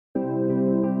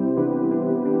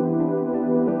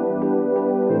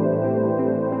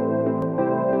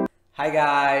Hi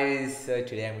guys, so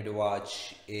today I'm going to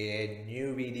watch a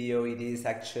new video. It is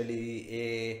actually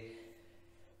a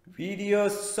video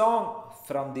song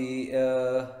from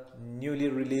the newly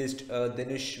released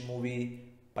Dhanush movie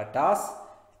Pattas,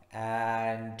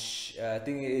 and I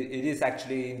think it is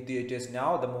actually in theaters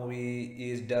now. The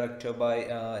movie is directed by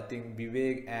I think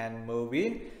Vivek and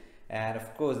Mervin, and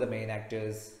of course the main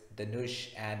actors Dhanush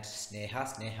and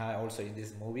Sneha. Sneha also in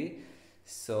this movie,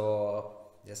 so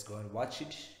just go and watch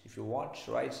it if you want,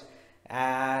 right?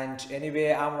 And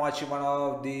anyway, I'm watching one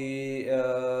of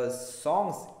the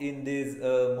songs in this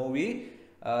movie.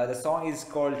 The song is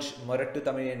called Morattu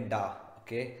Thamizhan.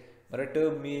 Okay,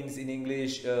 Morattu means in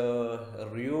English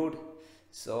rude,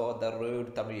 so the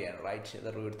rude Thamizhan, right?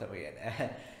 The rude Thamizhan.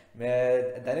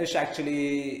 Dhanush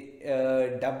actually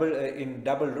in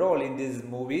double role in this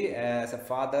movie as a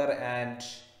father and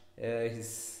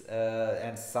his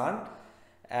and son,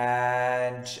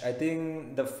 and I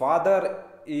think the father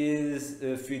is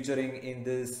featuring in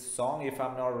this song if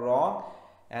I'm not wrong,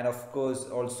 and of course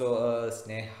also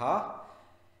Sneha.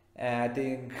 And I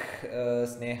think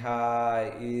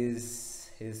Sneha is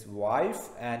his wife.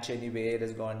 And anyway,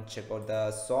 let's go and check out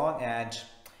the song. And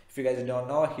if you guys don't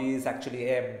know, he is actually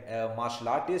a martial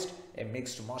artist, a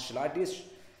mixed martial artist,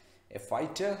 a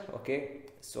fighter. Okay,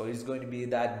 so it's going to be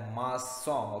that mass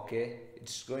song. Okay,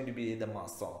 it's going to be the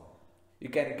mass song. You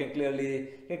can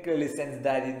clearly sense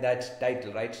that in that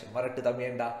title, right? Morattu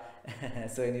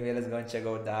Thamizhan. So anyway, let's go and check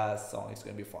out the song. It's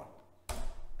going to be fun.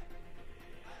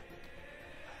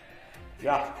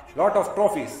 Yeah, lot of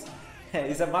trophies.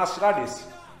 He's a martial artist.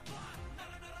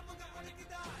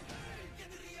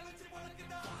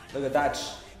 Look at that.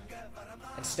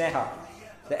 And Sneha,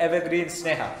 the evergreen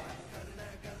Sneha.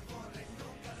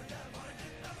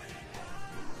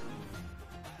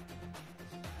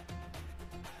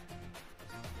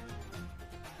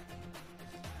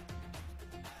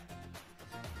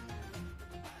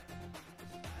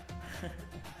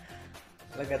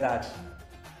 Look at that.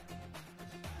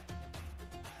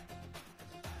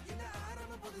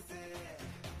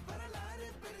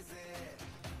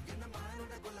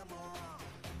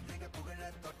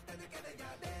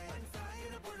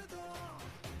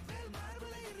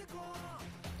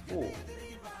 Ooh.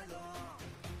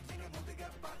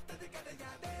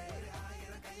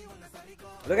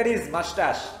 Look at his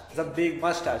mustache. It's a big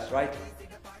mustache, right?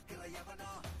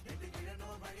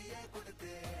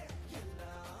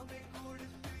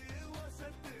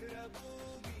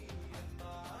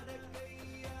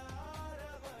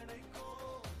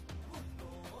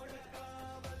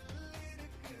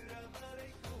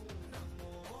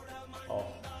 Oh,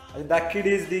 I think that kid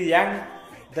is the young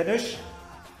Dhanush.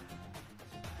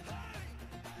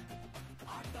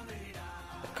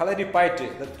 Kalari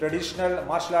Paite, the traditional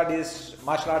martial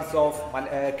arts of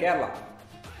Kerala.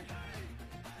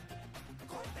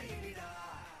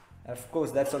 And of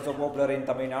course, that's also popular in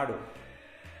Tamil Nadu.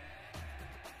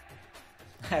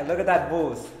 Look at that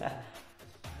moves.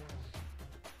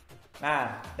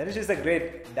 Man, Dhanush is a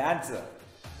great dancer.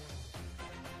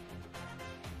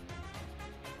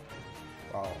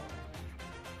 Wow.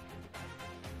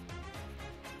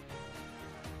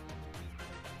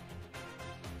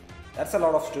 That's a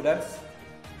lot of students.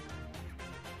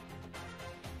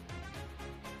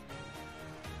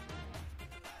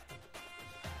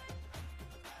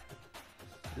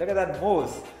 Look at that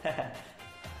moves.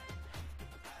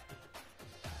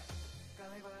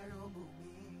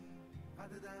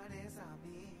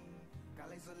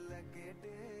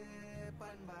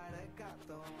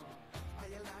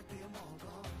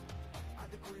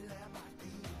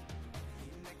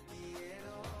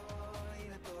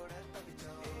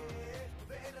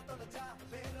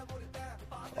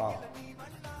 Wow.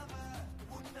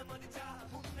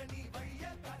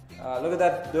 Look at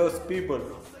that, those people.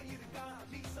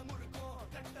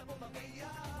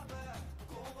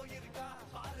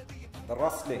 The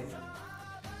rustling.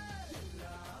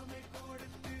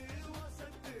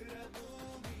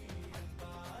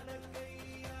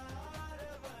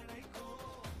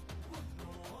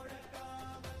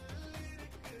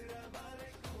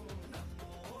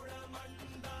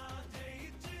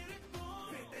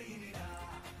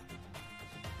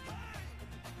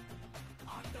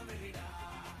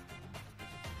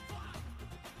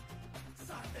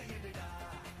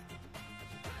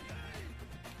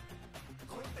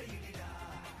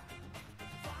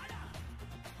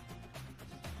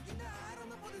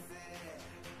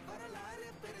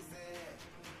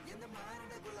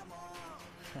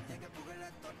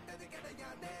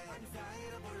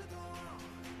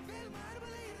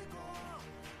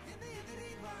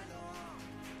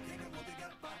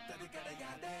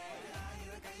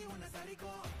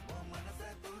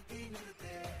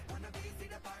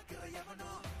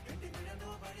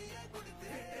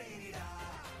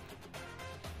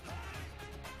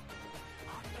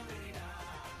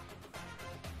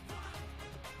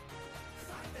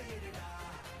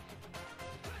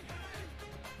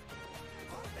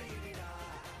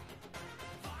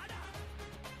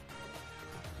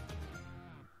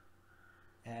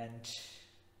 and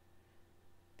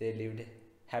they lived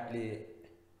happily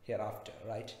hereafter,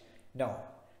 right? No,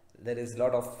 there is a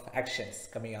lot of actions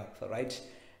coming up, right?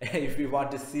 If you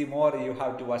want to see more, you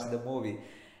have to watch the movie.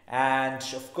 And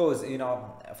of course, you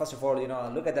know, first of all, you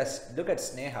know, look at this, look at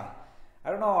Sneha. I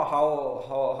don't know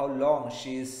how long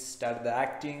she's started the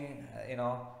acting, you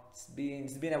know,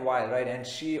 it's been a while, right? And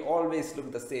she always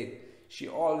looked the same. She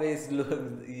always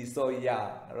looked so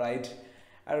young, right?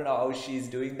 I don't know how she's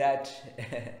doing that.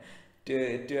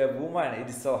 To a woman, it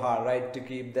is so hard, right? To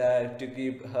keep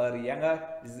her younger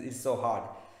is so hard,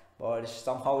 but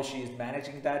somehow she is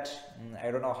managing that. I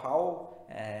don't know how,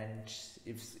 and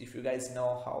if you guys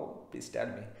know how, please tell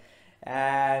me.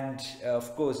 And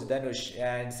of course, Dhanush,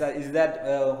 and so is that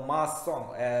mass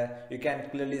song? You can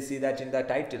clearly see that in the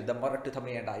title, the Morattu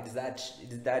Thamizhan.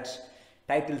 It is that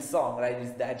title song, right?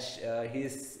 Is that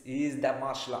he is the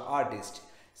martial artist,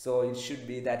 so it should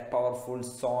be that powerful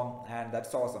song, and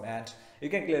that's awesome. And you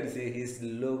can clearly see his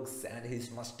looks and his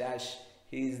mustache.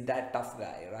 He is that tough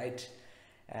guy, right?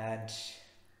 And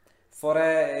for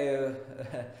a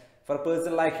for a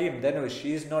person like him, Dhanush,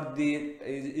 he's not the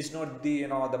you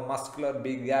know, the muscular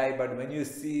big guy, but when you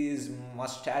see his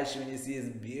mustache, when you see his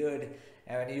beard,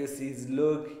 and when you see his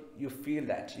look, you feel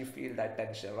that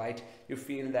tension, right? You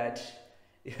feel that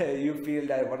you feel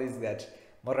that, what is that,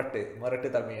 Morattu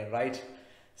Thamizhan, right?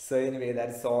 So anyway,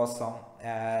 that's awesome.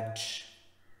 And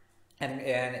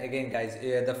again, guys,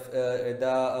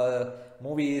 the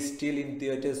movie is still in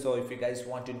theaters, so if you guys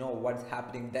want to know what's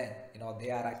happening, then you know, they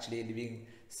are actually living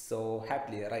so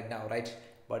happily right now, right?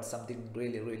 But something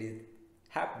really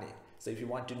happening. So if you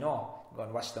want to know, go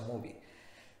and watch the movie.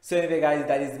 So anyway, guys,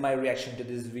 that is my reaction to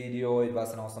this video. It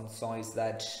was an awesome song. It's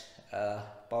that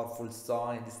powerful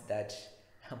song. It's that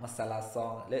masala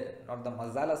song, not the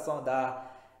masala song,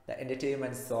 the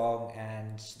entertainment song,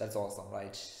 and that's awesome,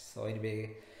 right? So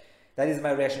anyway, that is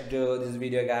my reaction to this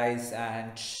video, guys,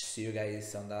 and see you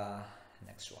guys on the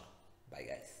next one. Bye,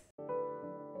 guys.